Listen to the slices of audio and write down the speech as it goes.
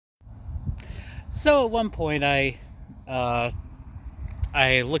So at one point uh,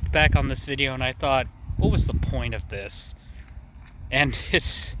 I looked back on this video and I thought, what was the point of this? And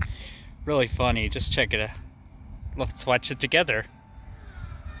it's really funny. Just check it out. Let's watch it together.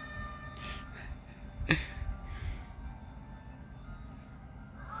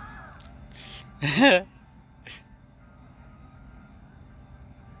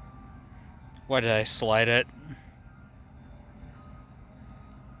 Why did I slide it?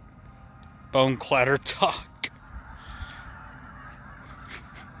 Bone clatter talk.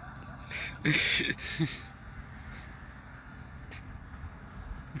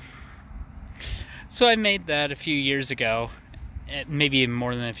 So I made that a few years ago, maybe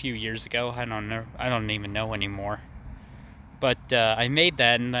more than a few years ago. I don't know. I don't even know anymore. But I made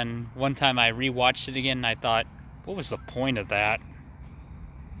that, and then one time I rewatched it again, and I thought, what was the point of that?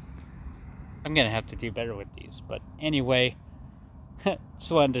 I'm gonna have to do better with these. But anyway,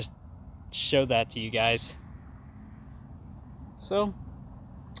 just wanted to show that to you guys. So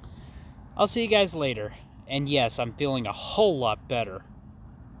I'll see you guys later. And yes, I'm feeling a whole lot better.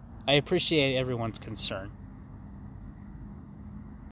 I appreciate everyone's concern.